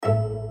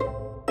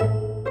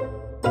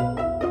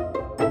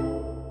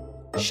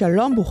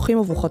שלום, ברוכים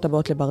וברוכות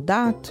הבאות לבר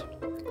דעת.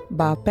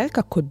 בפרק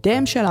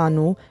הקודם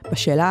שלנו,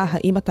 בשאלה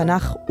האם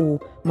התנ"ך הוא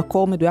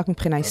מקור מדויק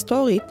מבחינה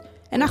היסטורית,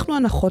 הנחנו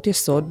הנחות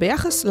יסוד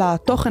ביחס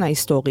לתוכן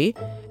ההיסטורי,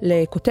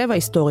 לכותב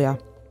ההיסטוריה,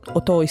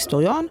 אותו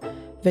היסטוריון,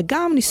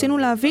 וגם ניסינו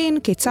להבין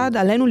כיצד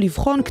עלינו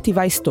לבחון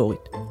כתיבה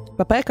היסטורית.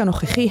 בפרק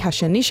הנוכחי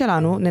השני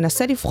שלנו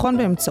ננסה לבחון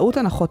באמצעות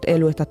הנחות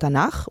אלו את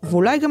התנ"ך,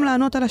 ואולי גם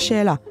לענות על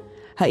השאלה,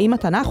 האם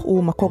התנ"ך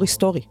הוא מקור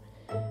היסטורי?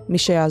 מי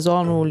שיעזור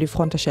לנו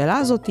לבחון את השאלה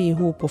הזאת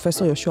הוא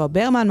פרופסור יהושע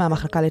ברמן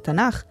מהמחלקה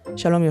לתנ"ך.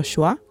 שלום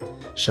יהושע.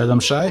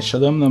 שלום שי,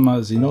 שלום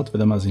למאזינות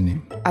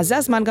ולמאזינים. אז זה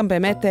הזמן גם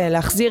באמת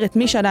להחזיר את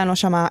מי שעדיין לא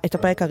שמע את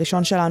הפרק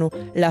הראשון שלנו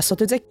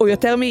לעשות את זה, או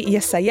יותר מי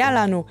יסייע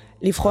לנו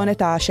לבחון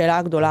את השאלה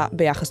הגדולה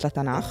ביחס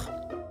לתנ"ך.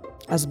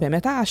 אז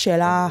באמת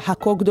השאלה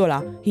הכה גדולה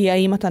היא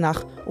האם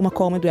התנ"ך הוא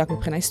מקור מדויק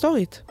מבחינה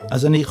היסטורית.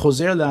 אז אני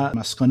חוזר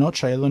למסקנות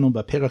שהיה לנו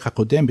בפרק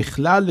הקודם,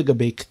 בכלל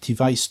לגבי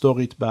כתיבה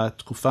היסטורית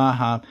בתקופה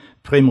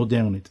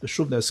הפרה-מודרנית.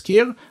 ושוב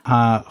להזכיר,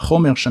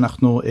 החומר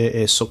שאנחנו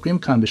סוקרים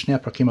כאן בשני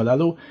הפרקים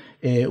הללו,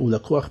 הוא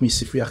לקוח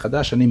מספרי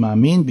החדש, אני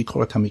מאמין,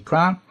 ביקורת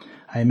המקרא,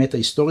 האמת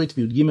ההיסטורית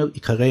וי"ג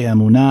עיקרי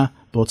האמונה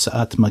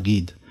בהוצאת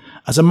מגיד.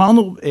 אז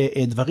אמרנו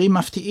דברים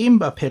מפתיעים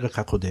בפרק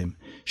הקודם,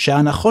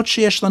 שההנחות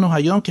שיש לנו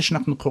היום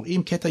כשאנחנו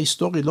קוראים קטע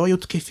היסטורי לא היו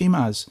תקפים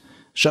אז.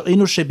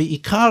 שראינו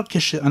שבעיקר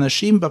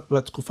כשאנשים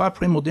בתקופה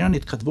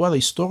הפרה-מודרנית כתבו על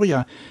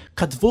ההיסטוריה,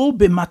 כתבו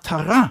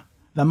במטרה,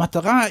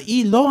 והמטרה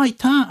היא לא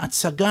הייתה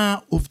הצגה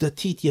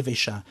עובדתית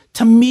יבשה.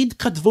 תמיד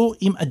כתבו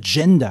עם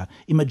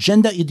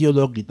אג'נדה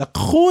אידיאולוגית.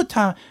 לקחו את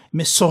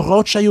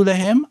המסורות שהיו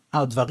להם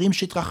על דברים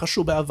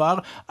שהתרחשו בעבר,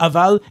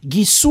 אבל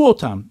גייסו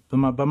אותם,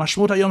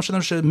 במשמעות היום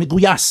שלנו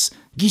שמגויס,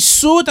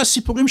 גייסו את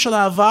הסיפורים של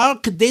העבר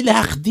כדי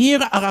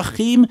להחדיר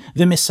ערכים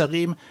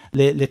ומסרים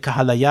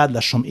לקהל היד,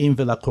 לשומעים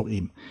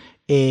ולקוראים.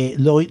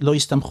 לא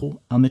הסתמכו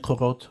על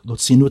מקורות, לא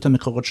ציינו את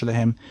המקורות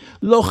שלהם,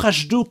 לא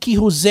חשדו כי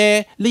הוא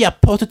זה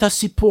לייפות את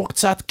הסיפור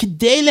קצת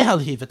כדי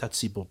להלהיב את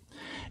הציבור,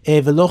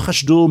 ולא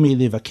חשדו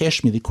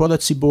מלבקש, מלקרוא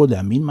לציבור,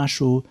 להאמין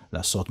משהו,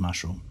 לעשות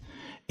משהו.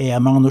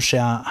 אמרנו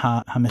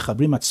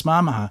שהמחברים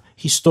עצמם,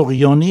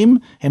 ההיסטוריונים,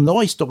 הם לא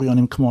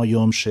ההיסטוריונים כמו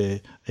היום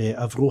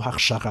שעברו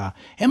הכשרה.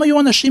 הם היו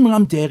אנשים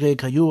רם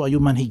דרג, היו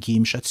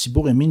מנהיגים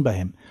שהציבור האמין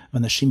בהם.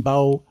 ואנשים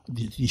באו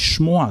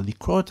לשמוע,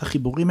 לקרוא את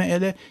החיבורים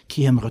האלה,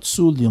 כי הם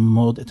רצו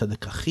ללמוד את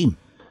הלקחים.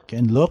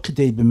 כן? לא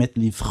כדי באמת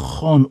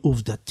לבחון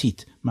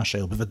עובדתית מה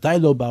שהיו. בוודאי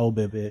לא באו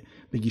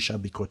בגישה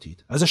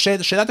ביקורתית. אז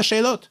שאלת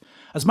השאלות.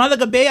 אז מה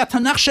לגבי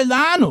התנ"ך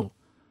שלנו?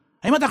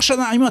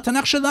 האם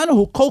התנ"ך שלנו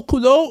הוא כל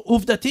כולו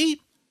עובדתי?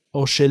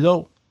 או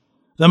שלא.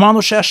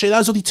 ואמרנו שהשאלה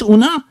הזאת היא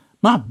טעונה.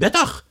 מה?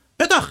 בטח.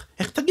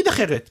 איך תגיד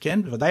אחרת,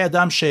 כן? בוודאי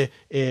אדם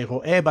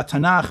שרואה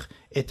בתנ"ך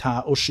את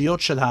האושיות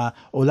של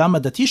העולם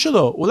הדתי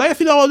שלו, אולי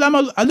אפילו העולם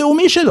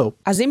הלאומי שלו.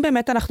 אז אם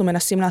באמת אנחנו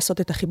מנסים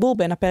לעשות את החיבור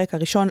בין הפרק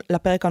הראשון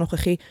לפרק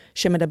הנוכחי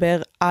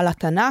שמדבר על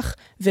התנ"ך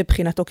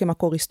ובחינתו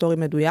כמקור היסטורי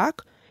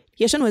מדויק,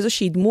 יש לנו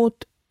איזושהי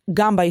דמות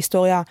גם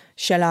בהיסטוריה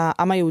של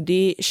העם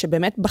היהודי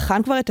שבאמת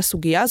בחן כבר את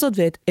הסוגיה הזאת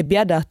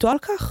והביע דעתו על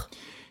כך?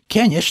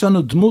 כן, יש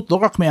לנו דמות לא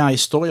רק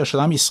מההיסטוריה של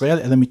עם ישראל,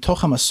 אלא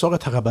מתוך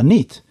המסורת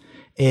הרבנית.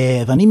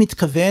 ואני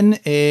מתכוון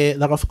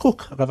לרב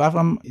קוק, הרב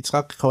אברהם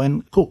יצחק כהן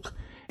קוק,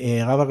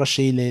 רב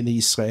הראשי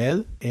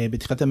לישראל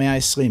בתחילת המאה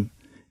ה-20.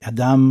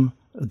 אדם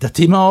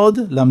דתי מאוד,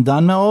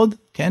 למדן מאוד,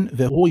 כן?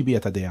 והוא הביע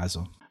את הדעה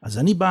הזו. אז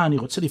אני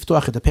רוצה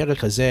לפתוח את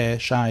הפרק הזה,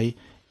 שי,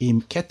 עם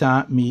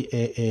קטע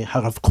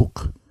מהרב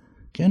קוק.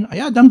 כן?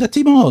 היה אדם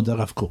דתי מאוד,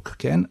 הרב קוק,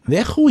 כן?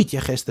 ואיך הוא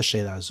התייחס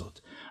לשאלה הזאת?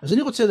 אז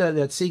אני רוצה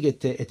להציג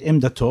את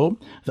עמדתו,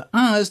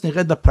 ואז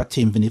נרד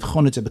לפרטים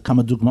ונבחון את זה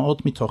בכמה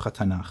דוגמאות מתוך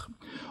התנ"ך.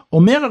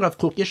 אומר הרב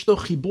קוק, יש לו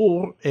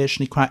חיבור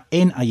שנקרא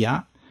אין היה,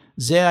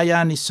 זה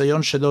היה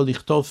הניסיון שלו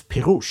לכתוב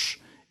פירוש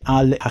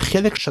על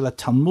החלק של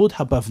התלמוד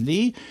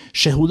הבבלי,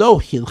 שהוא לא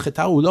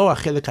הלכתה, הוא לא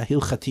החלק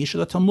ההלכתי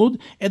של התלמוד,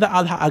 אלא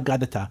על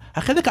האגדתה.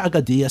 החלק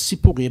האגדי,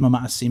 הסיפורים,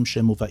 המעשים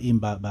שמובאים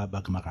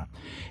בגמרא.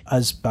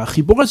 אז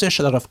בחיבור הזה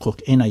של הרב קוק,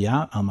 אין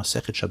היה, על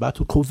מסכת שבת,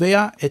 הוא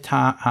קובע את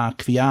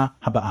הקביעה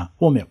הבאה.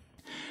 הוא אומר,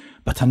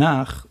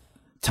 בתנ"ך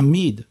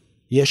תמיד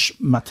יש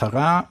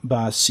מטרה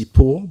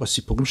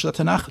בסיפורים של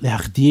התנ"ך,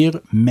 להחדיר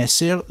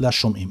מסר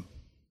לשומעים.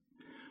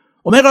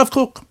 אומר הרב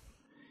קוק,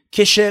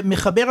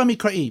 כשמחבר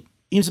המקראי,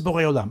 אם זה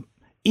בורא עולם,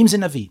 אם זה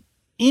נביא,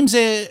 אם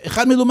זה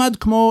אחד מלומד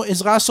כמו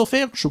עזרא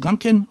הסופר, שהוא גם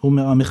כן, הוא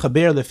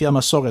מחבר לפי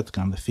המסורת,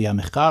 גם לפי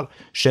המחקר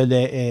של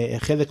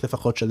חלק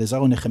לפחות של עזרא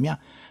ונחמיה,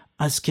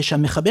 אז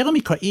כשהמחבר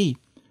המקראי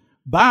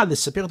בא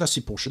לספר את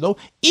הסיפור שלו,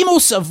 אם הוא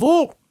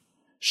סבור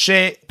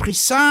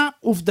שפריסה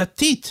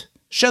עובדתית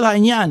של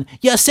העניין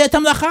יעשה את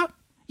המלאכה,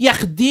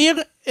 יחדיר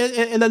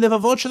אל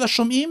הלבבות של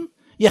השומעים,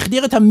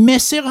 יחדיר את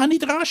המסר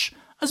הנדרש,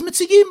 אז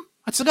מציגים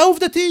הצגה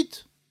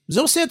עובדתית,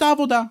 זה עושה את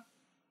העבודה.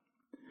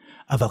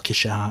 אבל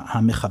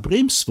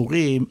כשהמחברים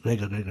סבורים,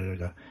 רגע,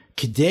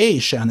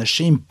 כדי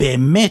שאנשים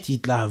באמת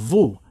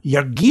יתלהבו,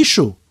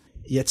 ירגישו,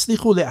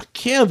 יצליחו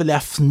לעכל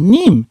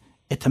ולהפנים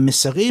את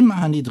המסרים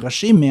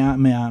הנדרשים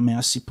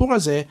מהסיפור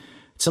הזה,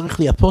 צריך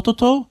לייפות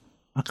אותו.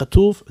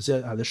 הכתוב,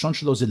 הלשון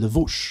שלו זה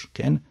לבוש,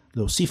 כן?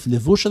 להוסיף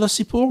לבוש על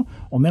הסיפור,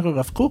 אומר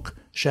הרב קוק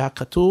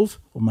שהכתוב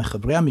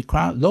ומחברי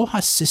המקרא לא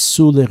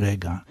הססו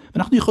לרגע.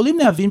 ואנחנו יכולים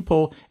להבין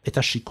פה את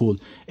השיקול.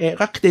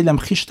 רק כדי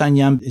להמחיש את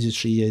העניין,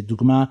 איזושהי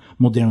דוגמה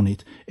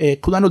מודרנית.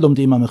 כולנו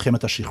לומדים על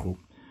מלחמת השחרור.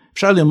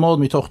 אפשר ללמוד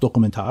מתוך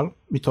דוקומנטר,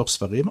 מתוך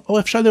ספרים, או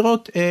אפשר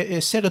לראות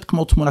סרט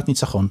כמו תמונת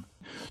ניצחון.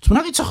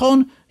 תמונת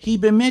ניצחון היא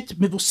באמת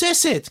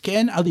מבוססת,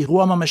 כן, על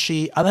אירוע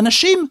ממשי, על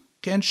אנשים,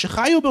 כן,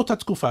 שחיו באותה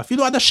תקופה,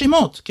 אפילו עד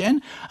השמות, כן,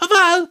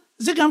 אבל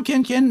זה גם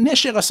כן, כן,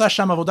 נשר עשה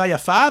שם עבודה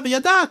יפה,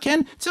 וידע, כן,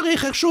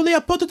 צריך איכשהו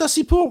לייפות את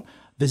הסיפור.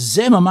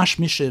 וזה ממש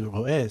מי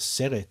שרואה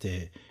סרט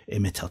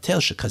מטלטל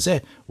שכזה,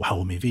 וואו,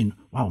 הוא מבין,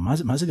 וואו,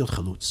 מה זה להיות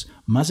חלוץ?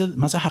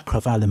 מה זה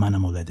הקרבה למען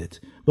המולדת?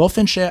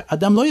 באופן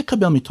שאדם לא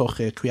יקבל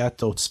מתוך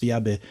קריאת או צפייה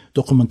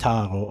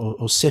בדוקומנטר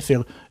או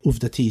ספר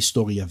עובדתי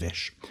היסטורי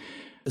יבש.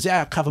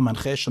 זה הקו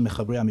המנחה של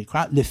מחברי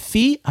המקרא,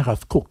 לפי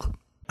הרב קוק.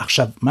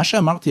 עכשיו, מה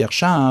שאמרתי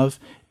עכשיו,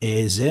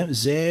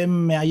 זה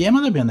מאיים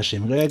על הרבה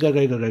אנשים. רגע.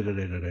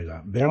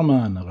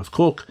 ברמן, הרב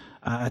קוק,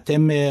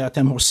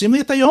 אתם הורסים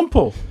לי את היום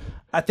פה.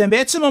 אתם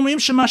בעצם אומרים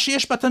שמה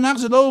שיש בתנ"ך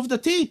זה לא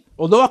עובדתי,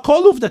 או לא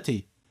הכל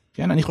עובדתי.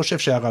 כן, אני חושב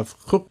שהרב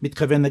קוק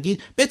מתכוון להגיד,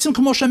 בעצם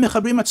כמו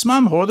שהמחברים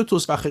עצמם,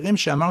 הורדוטוס ואחרים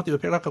שאמרתי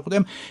בפרק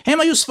הקודם, הם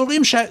היו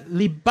סבורים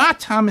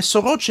שליבת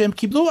המסורות שהם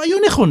קיבלו היו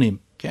נכונים,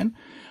 כן?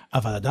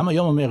 אבל אדם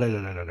היום אומר, רגע,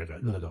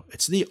 לא,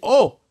 אצלי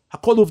או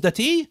הכל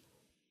עובדתי,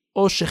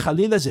 או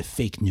שחלילה זה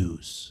פייק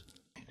ניוז.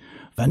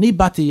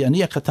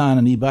 אני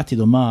הקטן, באתי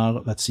לומר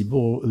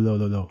לציבור,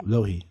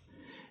 לא היא.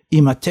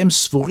 אם אתם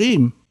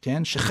סבורים,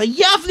 כן,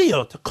 שחייב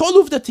להיות, הכל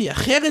עובדתי,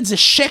 אחרת זה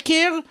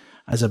שקר,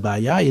 אז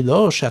הבעיה היא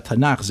לא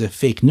שהתנ"ך זה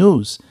פייק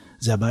ניוז,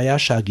 זה הבעיה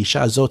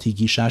שהגישה הזאת היא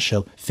גישה של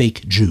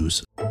פייק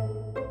ג'וז.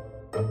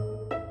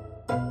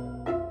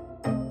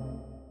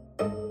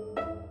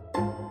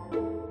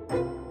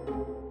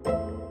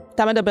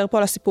 אתה מדבר פה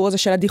על הסיפור הזה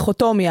של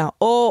הדיכוטומיה,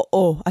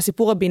 או,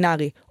 הסיפור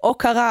הבינארי, או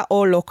קרה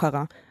או לא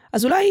קרה.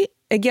 אז אולי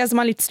הגיע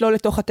הזמן לצלול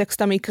לתוך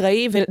הטקסט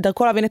המקראי,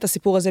 ודרכו להבין את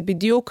הסיפור הזה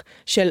בדיוק,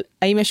 של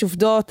האם יש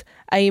עובדות,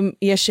 האם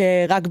יש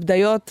רק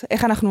בדיות,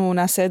 איך אנחנו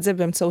נעשה את זה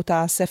באמצעות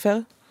הספר?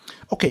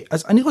 אוקיי,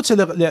 אז אני רוצה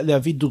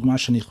להביא דוגמה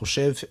שאני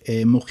חושב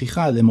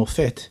מוכיחה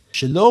למופת,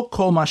 שלא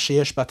כל מה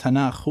שיש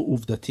בתנ"ך הוא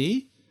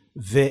עובדתי,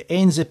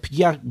 ואין זה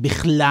פגיעה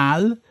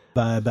בכלל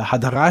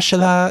בהדרה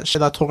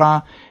של התורה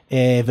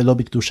ולא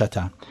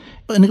בקדושתה.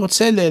 אני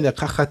רוצה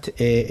לקחת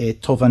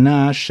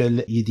תובנה של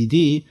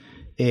ידידי,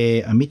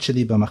 עמית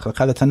שלי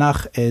במחלקה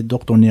לתנ"ך,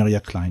 דוקטור נריה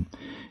קליין.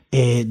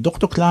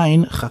 דוקטור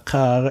קליין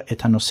חקר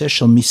את הנושא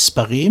של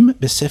מספרים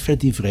בספר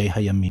דברי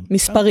הימים.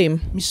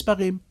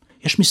 מספרים.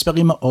 יש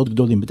מספרים מאוד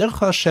גדולים, בדרך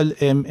כלל של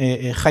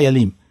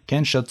חיילים,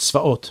 כן, של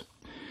צבאות.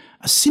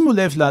 אז שימו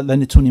לב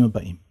לנתונים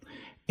הבאים.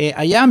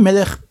 היה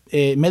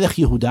מלך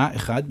יהודה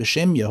אחד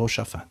בשם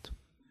יהושפט.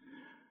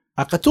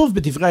 הכתוב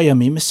בדברי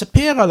הימים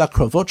מספר על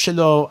הקרבות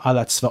שלו, על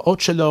הצבאות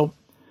שלו.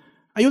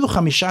 היו לו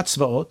 5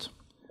 צבאות.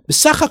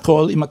 בסך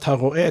הכל, אם אתה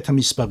רואה את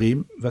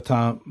המספרים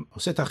ואתה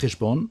עושה את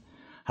החשבון,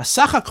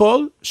 הסך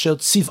הכל של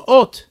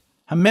צבאות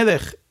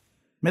מלך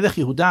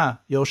יהודה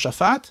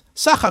יהושפט,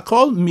 סך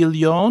הכל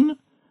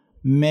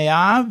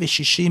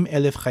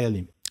 1,160,000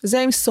 חיילים.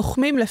 זה עם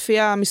סוכמים לפי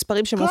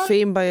המספרים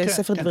שמופיעים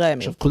בספר דברי הימים.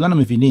 עכשיו, כולנו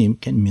מבינים,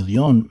 כן,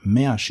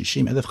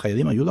 1,160,000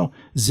 חיילים היו לו,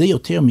 זה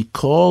יותר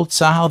מכל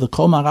צה"ל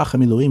וכל מערך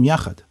המילואים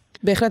יחד.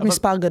 בהחלט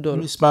מספר גדול.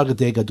 מספר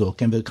די גדול,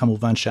 כן,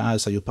 וכמובן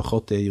שאז היו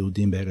פחות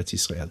יהודים בארץ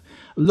ישראל.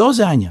 לא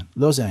זה העניין.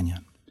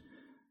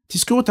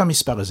 תזכרו את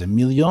המספר הזה,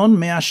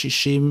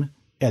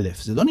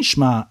 1,160,000. זה לא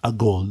נשמע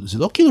עגול, זה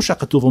לא כאילו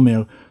שהכתוב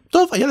אומר,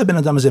 טוב, היה לבן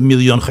אדם הזה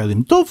 1,000,000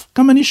 חיילים, טוב,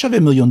 גם אני שווה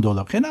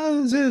 $1,000,000, כן,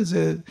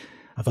 זה...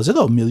 אבל זה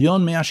לא,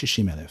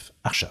 1,160,000.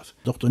 עכשיו,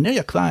 דוקטור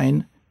נריה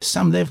קליין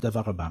שם לב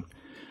דבר הבא.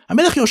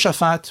 המלך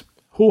יהושפט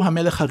הוא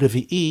המלך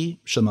הרביעי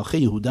של מלכי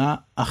יהודה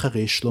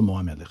אחרי שלמה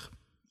המלך.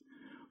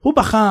 הוא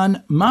בחן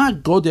מה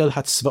גודל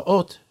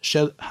הצבאות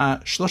של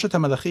 3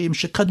 המלכים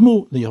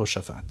שקדמו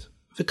ליהושפט.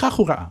 וכך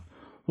הוא ראה.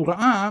 הוא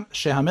ראה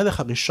שהמלך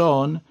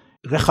הראשון,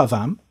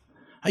 רחבעם,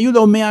 היו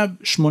לו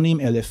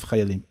 180,000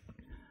 חיילים.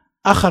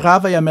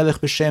 אחריו היה מלך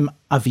בשם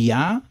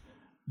אביה,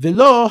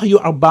 ולא היו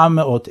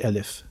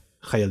 400,000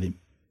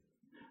 חיילים.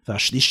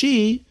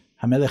 והשלישי,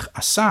 המלך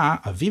עשה,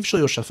 אביו של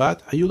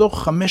יהושפט, היו לו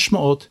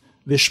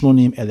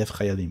 580,000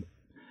 חיילים.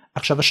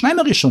 עכשיו, השניים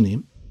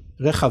הראשונים,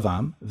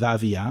 רחבעם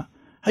ואביה,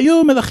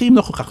 היו מלכים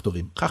לא כל כך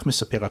טובים, כך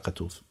מספר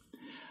הכתוב.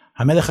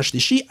 המלך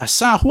השלישי,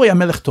 עשה, הוא היה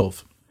מלך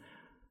טוב.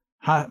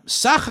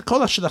 הסך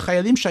הכל של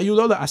החיילים שהיו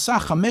לו לעשה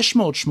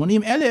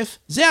 580,000,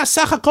 זה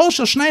הסך הכל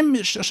של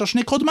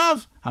שני קודמיו,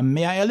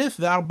 100,000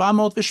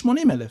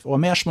 ו480,000, או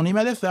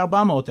 180,000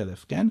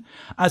 ו400,000, כן?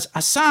 אז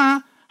עשה,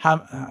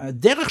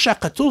 הדרך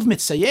שהכתוב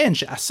מציין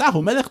שעשה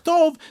הוא מלך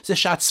טוב, זה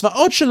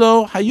שהצבאות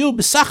שלו היו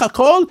בסך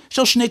הכל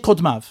של 2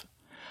 קודמיו.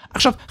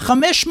 עכשיו,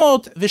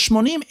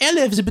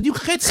 580,000 זה בדיוק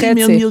חצי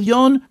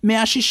ממיליון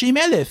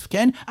 160,000,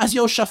 כן? אז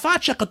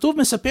יהושפט שכתוב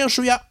מספר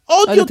שהוא היה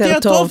עוד יותר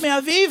טוב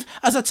מאביו,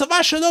 אז הצבא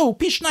שלו הוא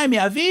פי 2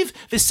 מאביו,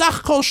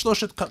 וסך כל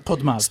 3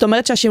 קודמיו. זאת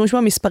אומרת שהשימוש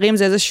במספרים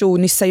זה איזשהו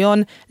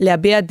ניסיון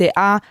להביע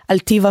דעה על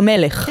טיב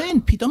המלך. כן,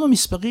 פתאום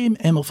המספרים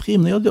הם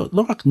הופכים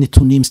לא רק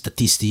נתונים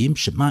סטטיסטיים,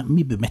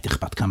 שמי באמת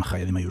אכפת כמה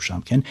חיילים היו שם,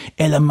 כן?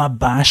 אלא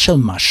מבע של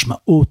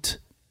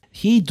משמעות.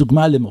 היא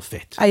דוגמה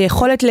למופת.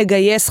 היכולת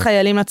לגייס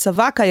חיילים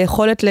לצבא,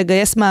 היכולת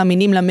לגייס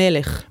מאמינים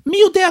למלך. מי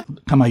יודע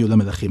כמה היו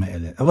למלכים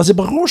האלה? אבל זה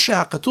ברור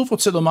שהכתוב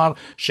רוצה לומר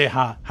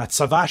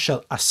שהצבא של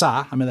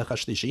עשה, המלך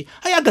השלישי,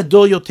 היה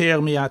גדול יותר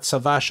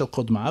מהצבא של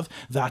קודמיו,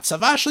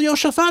 והצבא של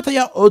יהושפט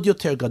היה עוד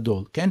יותר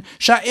גדול, כן?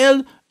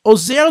 שהאל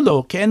עוזר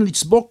לו, כן?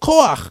 לצבור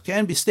כוח,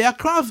 כן? בשדה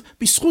הקרב,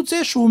 בזכות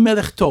זה שהוא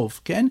מלך טוב,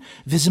 כן?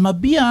 וזה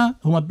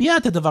הוא מביע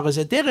את הדבר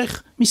הזה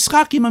דרך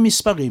משחק עם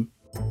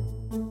המספרים.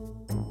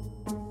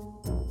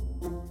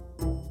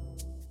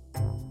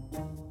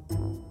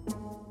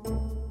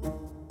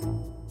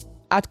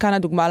 עד כאן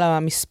הדוגמה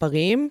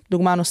למספרים.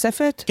 דוגמה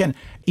נוספת? כן,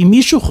 אם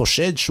מישהו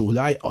חושד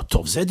שאולי,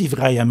 טוב, זה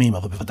דברי הימים,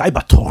 אבל בוודאי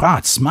בתורה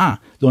עצמה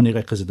לא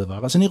נראה כזה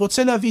דבר, אז אני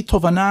רוצה להביא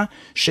תובנה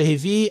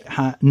שהביא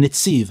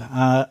הנציב,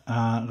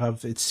 הרב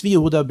צבי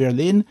יהודה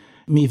ברלין,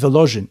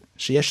 מוולוז'ין,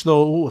 שיש לו,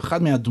 הוא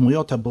אחד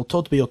מהדמויות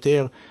הבולטות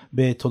ביותר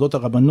בתולדות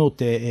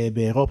הרבנות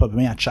באירופה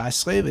במאה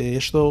ה-19,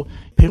 ויש לו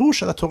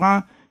פירוש על התורה,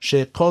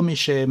 שכל מי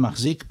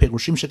שמחזיק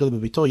פירושים שכאלה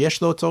בביתו,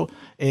 יש לו אותו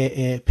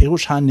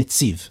פירוש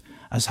הנציב.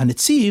 אז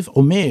הנציב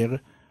אומר,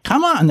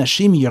 כמה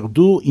אנשים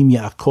ירדו עם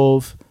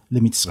יעקב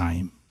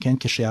למצרים, כן,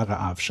 כשהיה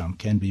רעב שם,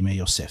 כן, בימי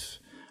יוסף.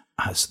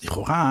 אז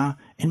לכאורה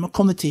אין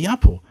מקום לתהייה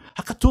פה.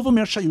 הכתוב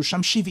אומר שהיו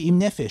שם 70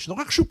 נפש, לא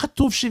רק שהוא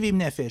כתוב 70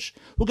 נפש,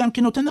 הוא גם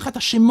כן נותן לך את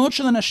השמות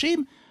של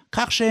אנשים,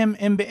 כך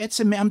שהם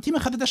בעצם מאמתים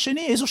אחד את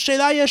השני. איזו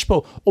שאלה יש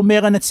פה?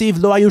 אומר הנציב,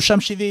 לא היו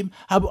שם 70,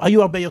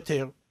 היו הרבה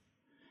יותר.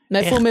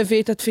 מאיפה הוא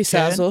מביא את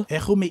התפיסה הזו?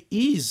 איך הוא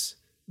מעיז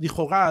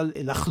לכאורה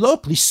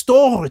לחלוק,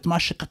 לסתור את מה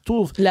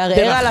שכתוב,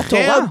 לערער על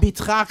התורה. ברחל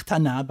בתך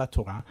הקטנה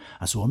בתורה.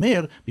 אז הוא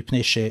אומר,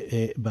 מפני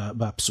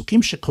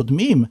שבפסוקים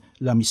שקודמים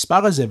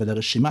למספר הזה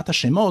ולרשימת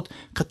השמות,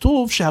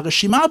 כתוב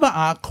שהרשימה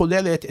הבאה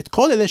כוללת את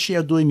כל אלה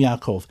שירדו עם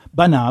יעקב,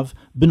 בניו,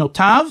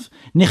 בנותיו,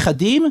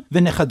 נכדים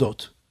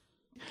ונכדות.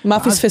 מה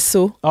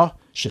פספסו?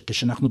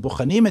 שכשאנחנו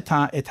בוחנים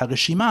את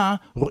הרשימה,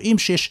 רואים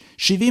שיש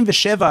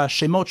 77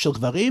 שמות של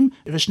גברים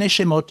ו2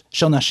 שמות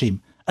של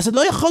נשים. אז זה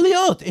לא יכול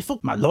להיות. איפה?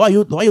 מה, לא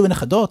היו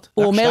נכדות?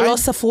 הוא אומר לא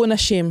ספרו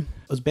נשים.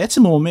 אז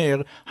בעצם הוא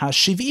אומר,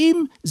 ה-70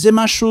 זה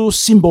משהו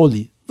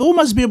סימבולי, והוא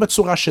מסביר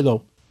בצורה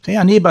שלו.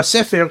 אני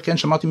בספר, כן,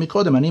 שמעתי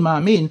מקודם, אני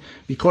מאמין,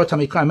 ביקורת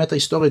המקרא, האמת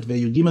ההיסטורית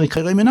וי"ג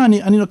עיקרי אמונה,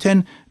 אני נותן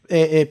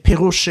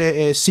פירוש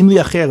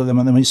סמלי אחר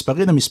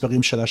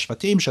למספרים של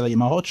השבטים, של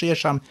האימהות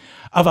שיש שם.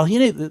 אבל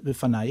הנה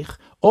בפנייך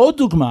עוד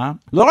דוגמה,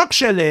 לא רק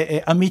של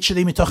עמית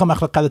שלי מתוך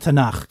המחלקה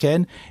לתנ"ך,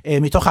 כן,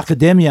 מתוך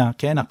האקדמיה,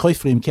 כן,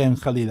 הכויפרים, כן,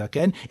 חלילה,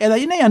 כן, אלא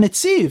הנה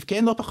הנציב,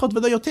 כן, לא פחות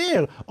ולא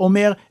יותר,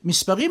 אומר,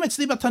 מספרים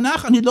אצלי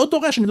בתנ"ך, אני לא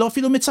דורש, אני לא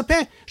אפילו מצפה,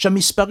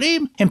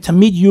 שהמספרים הם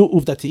תמיד יהיו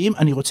עובדתיים,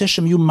 אני רוצה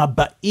שהם יהיו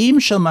מבעים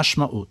של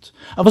משמעות.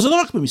 אבל זה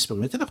לא רק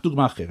במספרים, אני אתן לך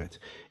דוגמה אחרת.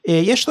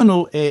 יש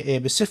לנו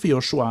בספר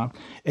יהושע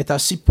את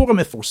הסיפור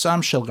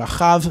המפורסם של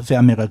רחב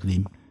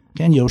והמרגלים.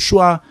 כן,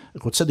 יהושע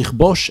רוצה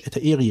לכבוש את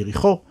העיר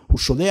יריחו, הוא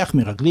שולח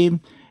מרגלים,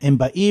 הם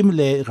באים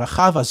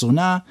לרחב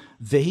הזונה,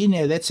 והיא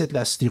נאלצת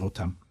להסתיר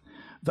אותם.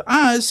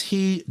 ואז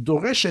היא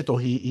דורשת, או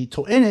היא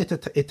טוענת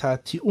את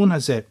הטיעון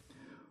הזה.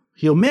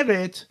 היא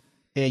אומרת,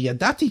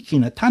 ידעתי כי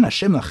נתן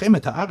השם לכם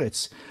את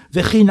הארץ,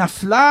 וכי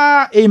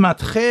נפלה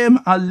אימתכם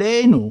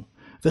עלינו,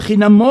 וכי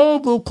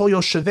נמוגו כל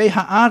יושבי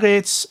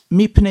הארץ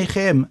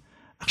מפניכם.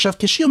 עכשיו,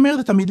 כשהיא אומרת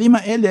את המילים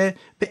האלה,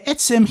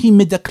 בעצם היא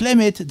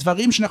מדקלמת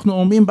דברים שאנחנו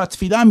אומרים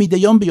בתפילה מדי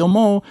יום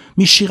ביומו,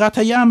 משירת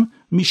הים,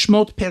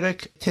 משמות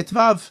פרק ט"ו,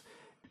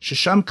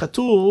 ששם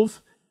כתוב,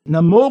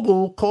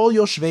 נמוגו כל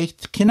יושבי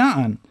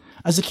כנען.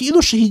 אז זה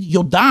כאילו שהיא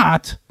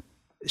יודעת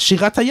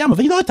שירת הים,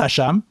 אבל היא לא הייתה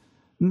שם.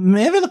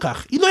 מעבר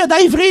לכך, היא לא ידעה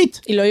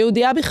עברית. היא לא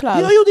יהודיה בכלל.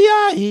 היא לא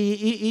יהודיה,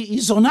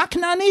 היא זונה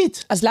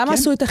כנענית. אז למה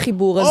עשו את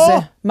החיבור הזה?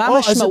 מה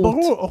המשמעות? אז זה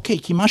ברור, אוקיי,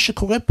 כי מה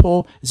שקורה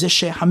פה זה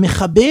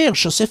שהמחבר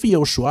של ספר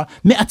יהושע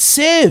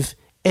מעצב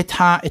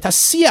את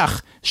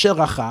השיח של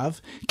רחב,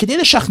 כדי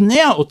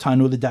לשכנע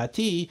אותנו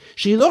לדעתי,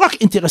 שהיא לא רק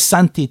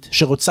אינטרסנטית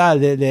שרוצה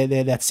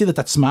להציל את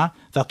עצמה,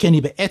 ועל כן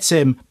היא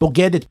בעצם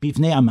בוגדת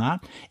בבני עמה,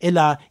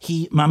 אלא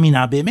היא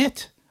מאמינה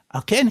באמת.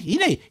 כן,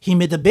 הנה, היא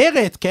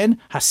מדברת, כן,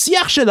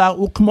 השיח שלה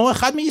הוא כמו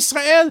אחד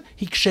מישראל,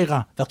 היא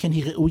כשרה, וכן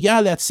היא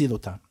ראויה להציל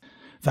אותה.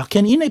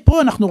 וכן, הנה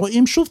פה אנחנו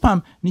רואים שוב פעם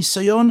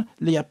ניסיון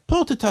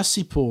לייפות את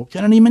הסיפור,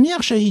 כן, אני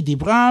מניח שהיא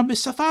דיברה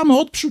בשפה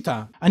מאוד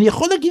פשוטה. אני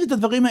יכול להגיד את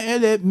הדברים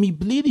האלה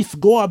מבלי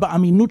לפגוע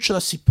באמינות של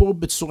הסיפור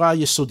בצורה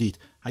יסודית.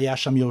 היה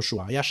שם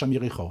יהושע, היה שם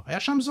יריחו,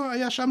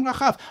 היה שם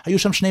רחב, היו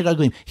שם 2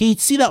 רגלים, היא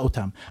הצילה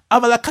אותם.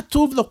 אבל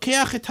הכתוב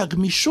לוקח את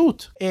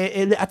הגמישות,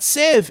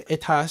 לעצב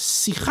את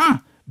השיחה,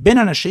 בין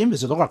אנשים,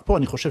 וזה לא רק פה,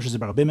 אני חושב שזה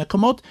בהרבה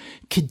מקומות,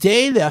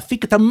 כדי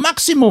להפיק את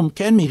המקסימום,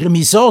 כן,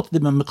 מרמיזות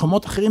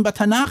למקומות אחרים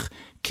בתנ"ך,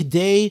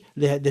 כדי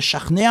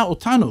לשכנע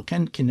אותנו,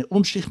 כן,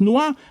 כנאום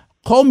שכנוע,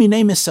 כל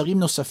מיני מסרים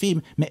נוספים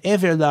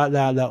מעבר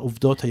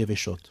לעובדות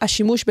היבשות.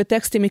 השימוש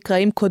בטקסטים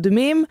מקראיים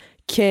קודמים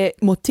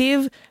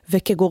כמוטיב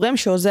וכגורם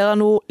שעוזר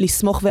לנו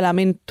לסמוך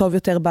ולהאמין טוב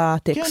יותר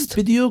בטקסט.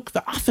 כן, בדיוק,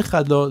 ואף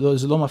אחד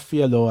זה לא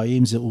מפריע לו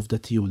האם זה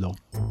עובדתי או לא.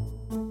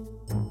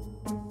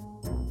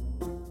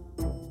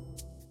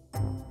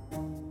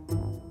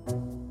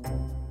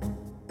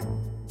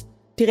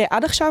 תראה,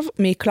 עד עכשיו,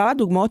 מכלל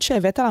הדוגמאות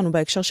שהבאת לנו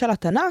בהקשר של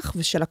התנ"ך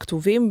ושל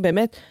הכתובים,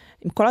 באמת,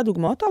 עם כל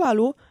הדוגמאות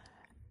הללו,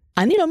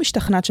 אני לא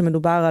משתכנעת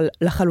שמדובר על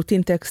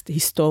לחלוטין טקסט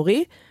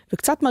היסטורי,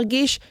 וקצת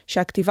מרגיש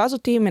שהכתיבה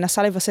הזאת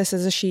מנסה לבסס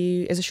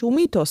איזשהו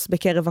מיתוס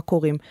בקרב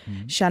הקוראים,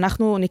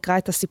 שאנחנו נקרא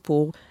את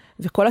הסיפור,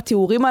 וכל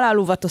התיאורים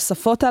הללו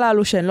והתוספות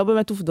הללו שהן לא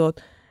באמת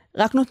עובדות,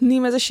 רק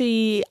נותנים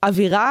איזושהי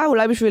אווירה,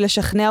 אולי בשביל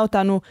לשכנע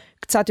אותנו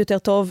קצת יותר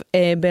טוב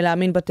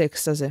בלהאמין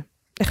בטקסט הזה.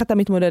 איך אתה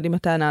מתמודד עם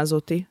הטענה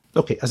הזאת?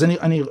 אוקיי, אז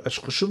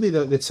חשוב לי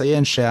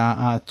לציין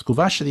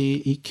שהתגובה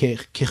שלי היא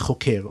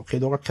כחוקר, אוקיי?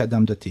 לא רק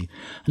כאדם דתי.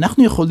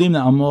 אנחנו יכולים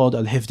לעמוד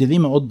על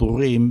הבדלים מאוד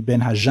ברורים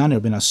בין הז'אנר,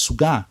 בין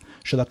הסוגה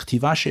של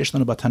הכתיבה שיש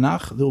לנו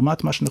בתנ"ך,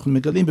 לעומת מה שאנחנו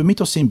מגלים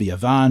במיתוסים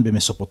ביוון,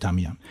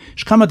 במסופוטמיה.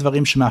 יש כמה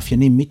דברים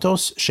שמאפיינים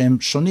מיתוס, שהם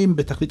שונים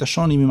בתכלית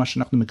השוני ממה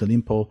שאנחנו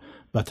מגלים פה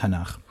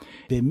בתנ"ך.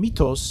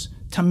 במיתוס,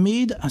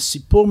 תמיד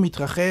הסיפור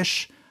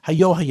מתרחש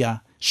היה.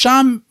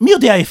 שם, מי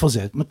יודע איפה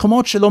זה?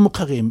 מקומות שלא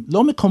מוכרים,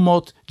 לא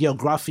מקומות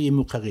גיאוגרפיים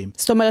מוכרים.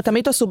 זאת אומרת,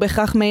 המיתוס הוא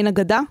בהכרח מעין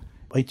אגדה?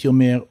 הייתי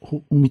אומר,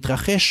 הוא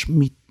מתרחש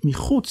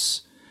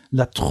מחוץ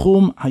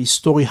לתחום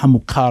ההיסטורי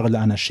המוכר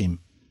לאנשים.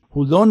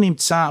 הוא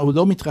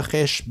לא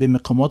מתרחש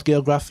במקומות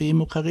גיאוגרפיים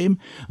מוכרים,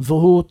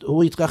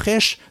 והוא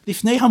התרחש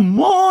לפני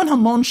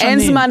המון שנים.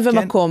 אין זמן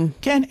ומקום.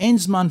 כן, אין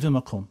זמן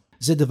ומקום.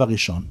 זה דבר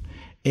ראשון.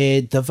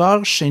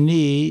 דבר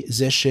שני,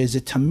 זה שזה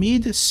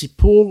תמיד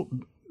סיפור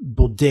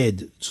בודד,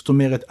 זאת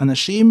אומרת,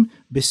 אנשים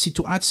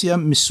בסיטואציה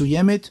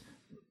מסוימת,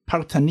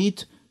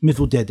 פרטנית,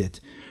 מבודדת.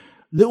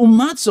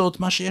 לעומת זאת,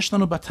 מה שיש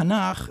לנו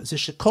בתנ"ך, זה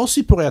שכל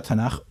סיפורי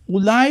התנ"ך,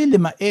 אולי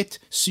למעט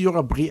סיור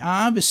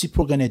הבריאה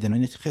וסיפור גן עדן,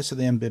 אני אתייחס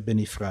אליהם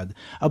בנפרד,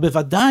 אבל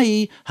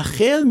בוודאי,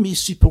 החל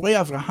מסיפורי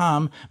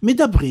אברהם,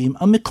 מדברים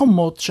על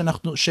מקומות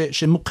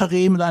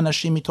שמוכרים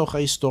לאנשים מתוך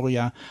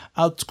ההיסטוריה,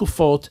 על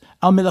תקופות,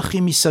 על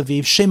מלכים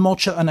מסביב, שמות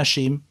של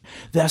אנשים,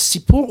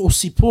 והסיפור הוא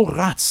סיפור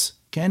רץ,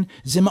 כן?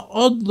 זה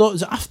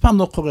אף פעם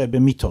לא קורה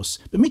במיתוס.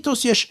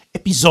 במיתוס יש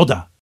אפיזודה.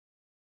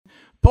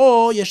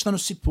 פה יש לנו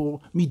סיפור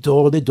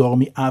מדור לדור,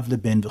 מאב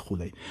לבן וכו'.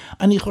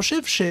 אני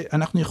חושב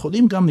שאנחנו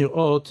יכולים גם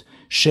לראות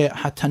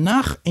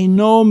שהתנ"ך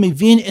אינו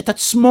מבין את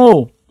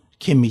עצמו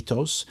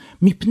כמיתוס,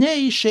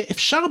 מפני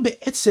שאפשר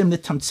בעצם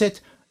לתמצת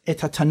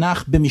את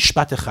התנ"ך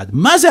במשפט אחד.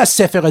 מה זה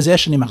הספר הזה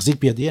שאני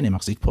מחזיק בידי? אני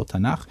מחזיק פה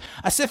תנ"ך.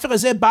 הספר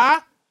הזה בא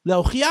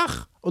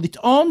להוכיח או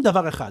לטעון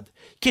דבר אחד.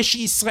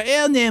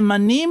 כשישראל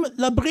נאמנים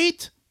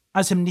לברית,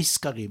 אז הם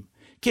נזכרים.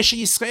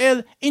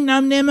 כשישראל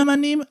אינם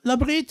נאמנים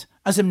לברית,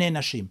 אז הם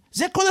נענשים.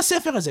 זה כל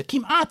הספר הזה,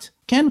 כמעט,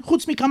 כן?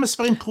 חוץ מכמה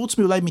ספרים, חוץ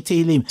מאולי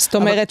מתהילים. זאת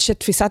אומרת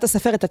שתפיסת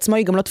הספר את עצמו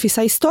היא גם לא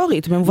תפיסה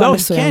היסטורית, במובן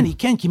מסוים. לא,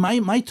 כן, כי מה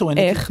היא טוענת?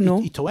 איך, נו?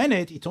 היא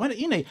טוענת,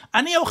 הנה,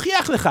 אני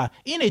אוכיח לך,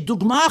 הנה,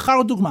 דוגמה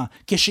אחר דוגמה.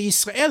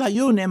 כשישראל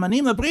היו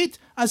נאמנים לברית,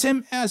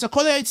 אז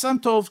הכל היה אצלם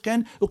טוב,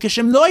 כן?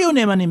 וכשהם לא היו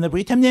נאמנים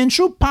לברית, הם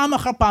נענשו פעם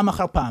אחר פעם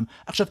אחר פעם.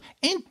 עכשיו,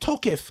 אין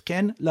תוקף,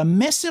 כן,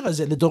 למסר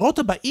הזה, לדורות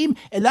הבאים,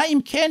 אלא אם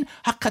כן,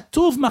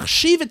 הכתוב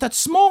מחשיב את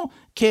עצמו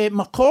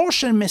כמקור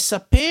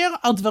שמספר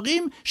על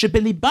דברים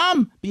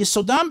שבליבם,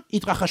 ביסודם,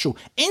 התרחשו.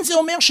 אין זה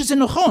אומר שזה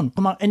נכון.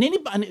 כלומר,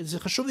 זה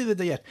חשוב לי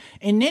לדייק.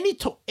 אינני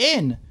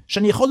טוען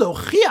שאני יכול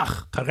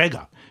להוכיח כרגע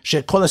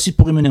שכל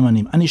הסיפורים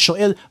נאמנים. אני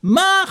שואל,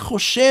 מה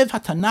חושב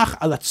התנ"ך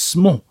על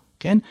עצמו?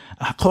 כן?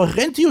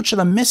 הקוהרנטיות של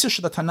המסר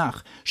של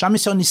התנ"ך, שעם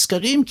ישראל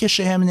נזכרים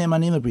כשהם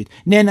נאמנים לברית,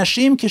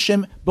 נענשים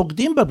כשהם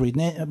בוגדים בברית,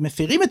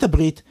 מפירים את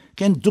הברית,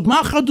 כן?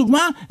 דוגמה אחר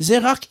דוגמה, זה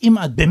רק אם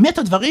באמת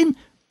הדברים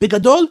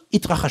בגדול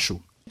התרחשו.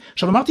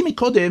 עכשיו אמרתי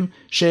מקודם,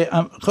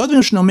 שכל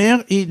הדברים שאני אומר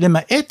היא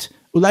למעט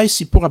אולי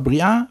סיפור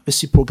הבריאה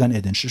וסיפור גן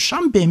עדן,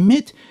 ששם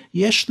באמת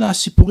יש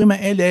לסיפורים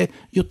האלה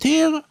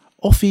יותר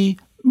אופי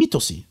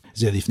מיתוסי.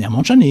 זה לפני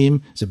המון שנים,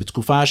 זה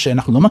בתקופה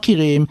שאנחנו לא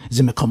מכירים,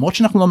 זה מקומות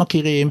שאנחנו לא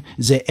מכירים,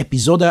 זה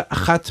אפיזודה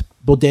אחת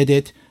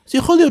בודדת, זה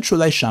יכול להיות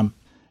שאולי שם.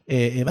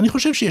 ואני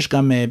חושב שיש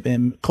גם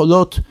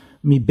קולות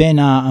מבין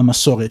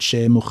המסורת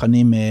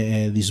שמוכנים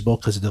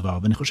לסבור כזה דבר,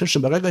 ואני חושב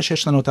שברגע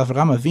שיש לנו את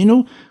אברהם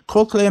אבינו,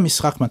 כל כלי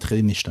המשחק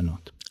מתחילים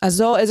להשתנות. אז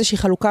זו איזושהי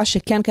חלוקה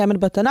שכן קיימת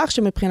בתנ"ך,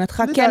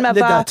 שמבחינתך כן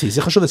מהווה... לדעתי,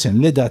 זה חשוב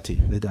לציין,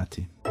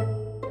 לדעתי.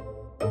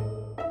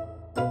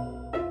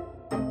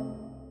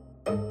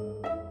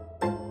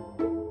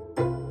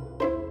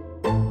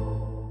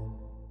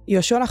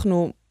 יהושע,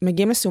 אנחנו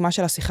מגיעים לסיומה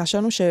של השיחה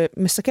שלנו,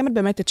 שמסכמת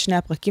באמת את שני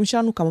הפרקים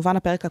שלנו, כמובן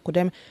הפרק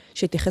הקודם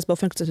שהתייחס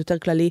באופן קצת יותר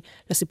כללי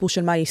לסיפור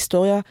של מהי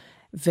היסטוריה,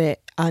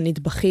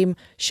 והנדבכים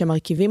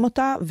שמרכיבים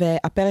אותה,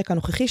 והפרק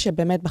הנוכחי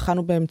שבאמת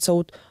בחנו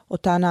באמצעות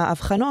אותן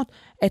ההבחנות,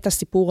 את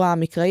הסיפור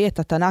המקראי, את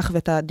התנ"ך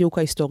ואת הדיוק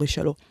ההיסטורי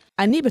שלו.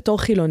 אני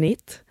בתור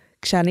חילונית,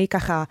 כשאני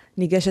ככה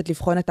ניגשת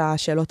לבחון את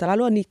השאלות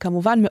הללו, אני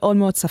כמובן מאוד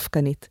מאוד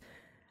ספקנית.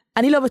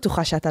 אני לא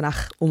בטוחה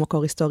שהתנ"ך הוא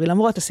מקור היסטורי,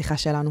 למרות השיחה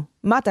שלנו.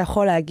 מה אתה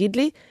יכול להגיד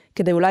לי,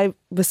 כדי אולי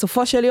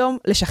בסופו של יום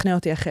לשכנע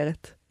אותי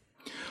אחרת?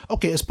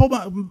 אוקיי, אז פה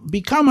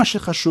בעיקר מה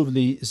שחשוב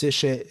לי, זה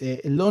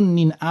שלא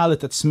ננעל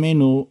את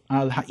עצמנו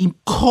על האם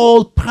כל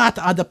פרט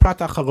עד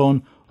הפרט האחרון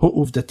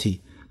הוא עובדתי.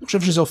 אני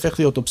חושב שזה הופך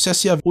להיות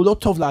אובססיה, הוא לא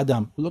טוב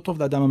לאדם, הוא לא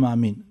טוב לאדם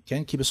המאמין,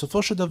 כן? כי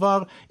בסופו של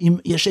דבר, אם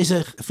יש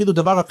איזה אפילו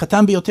דבר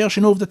הקטן ביותר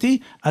שאינו עובדתי,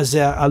 אז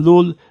זה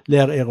עלול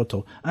לערער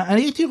אותו.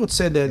 אני הייתי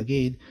רוצה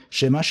להגיד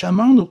שמה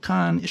שאמרנו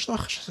כאן, יש לו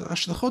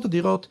השלכות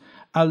אדירות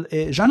על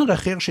ז'אנר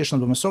אחר שיש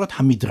לנו במסורת,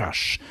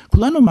 המדרש.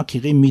 כולנו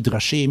מכירים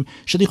מדרשים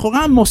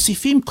שלכאורה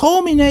מוסיפים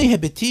כל מיני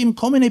היבטים,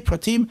 כל מיני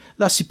פרטים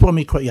לסיפור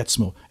המקראי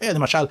עצמו.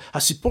 למשל,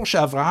 הסיפור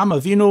שאברהם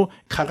אבינו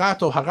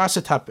כרת או הרס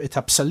את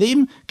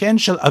הפסלים, כן,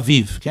 של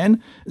אביו, כן?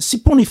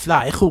 סיפור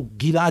נפלא, איך הוא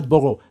גילה את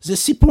בורו. זה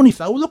סיפור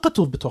נפלא, הוא לא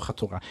כתוב בתוך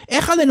התורה.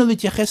 איך עלינו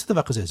להתייחס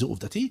לדבר כזה? זה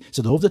עובדתי?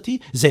 זה לא עובדתי?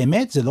 זה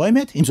אמת? זה לא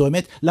אמת? אם זו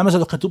אמת, למה זה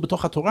לא כתוב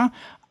בתוך התורה?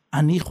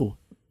 הניחו.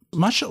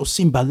 מה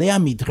שעושים בעלי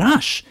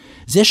המדרש,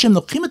 זה שהם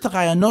לוקחים את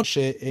הרעיונות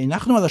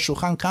שהנחנו על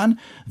השולחן כאן,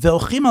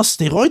 והולכים על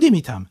סטרואידים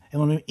איתם.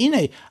 הם אומרים, הנה,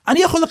 אני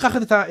יכול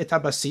לקחת את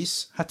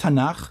הבסיס,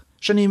 התנ"ך,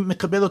 שאני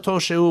מקבל אותו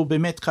שהוא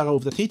באמת קרא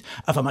עובדתית,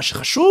 אבל מה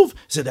שחשוב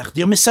זה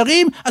להחדיר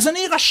מסרים, אז אני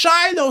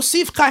רשאי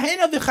להוסיף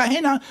כהנה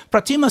וכהנה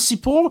פרטים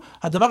לסיפור.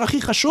 הדבר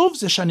הכי חשוב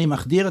זה שאני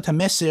מחדיר את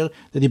המסר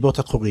לליבות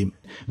הקוראים.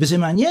 וזה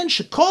מעניין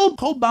שכל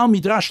בעל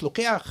מדרש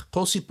לוקח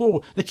כל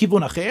סיפור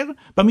לכיוון אחר.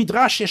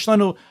 במדרש יש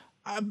לנו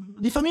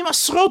לפעמים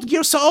עשרות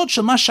גרסאות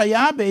של מה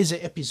שהיה באיזה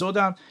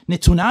אפיזודה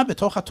נתונה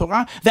בתוך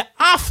התורה,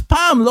 ואף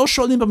פעם לא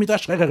שואלים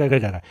במדרש,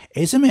 רגע,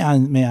 איזה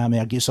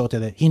מהגרסאות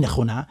האלה היא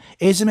נכונה,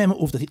 איזה מהם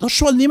עובדתית, לא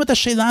שואלים את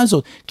השאלה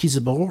הזאת, כי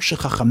זה ברור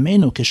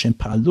שחכמינו כשהם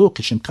פעלו,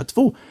 כשהם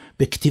כתבו,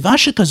 בכתיבה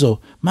שכזו,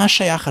 מה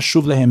שהיה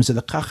חשוב להם זה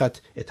לקחת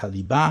את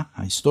הליבה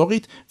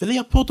ההיסטורית,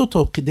 ולייפות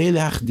אותו כדי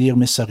להחדיר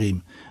מסרים,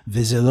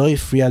 וזה לא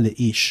הפריע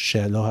לאיש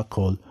שלא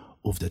הכל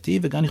עובדתי,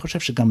 וגם אני חושב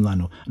שגם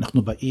לנו,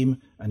 אנחנו באים,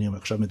 אני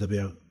עכשיו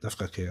מדבר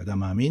דווקא כאדם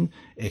מאמין,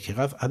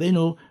 כרב,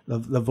 עלינו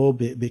לבוא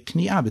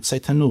בכניעה,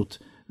 בצייתנות,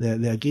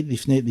 להגיד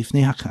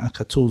לפני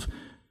הכתוב,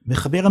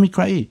 מחבר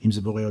המקראי, אם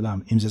זה בורא עולם,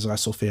 אם זה עזרא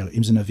סופר,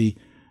 אם זה נביא,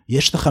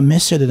 יש לך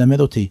מסר ללמד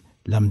אותי,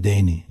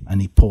 למדני,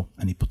 אני פה,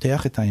 אני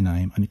פותח את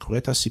העיניים, אני קורא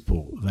את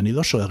הסיפור, ואני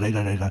לא שואל,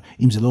 רגע,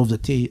 אם זה לא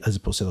עובדתי, אז זה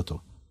פוסל אותו,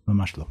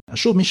 ממש לא.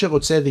 שוב, מי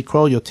שרוצה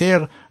לקרוא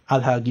יותר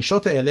על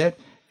הגישות האלה,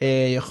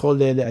 יכול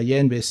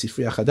לעיין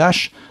בספרי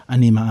החדש,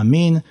 אני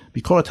מאמין,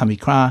 ביקורת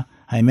המקרא,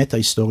 האמת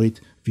ההיסטורית,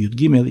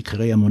 וי"ג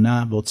עיקרי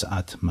אמונה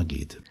בהוצאת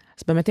מגיד.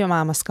 אז באמת עם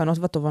המסקנות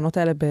והתובנות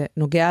האלה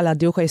בנוגע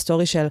לדיוק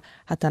ההיסטורי של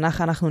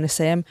התנ"ך, אנחנו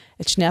נסיים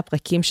את שני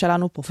הפרקים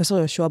שלנו. פרופסור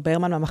יהושע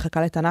ברמן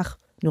מהמחלקה לתנ"ך,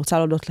 אני רוצה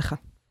להודות לך.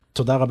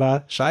 תודה רבה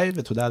שי,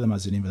 ותודה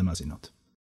למאזינים ולמאזינות.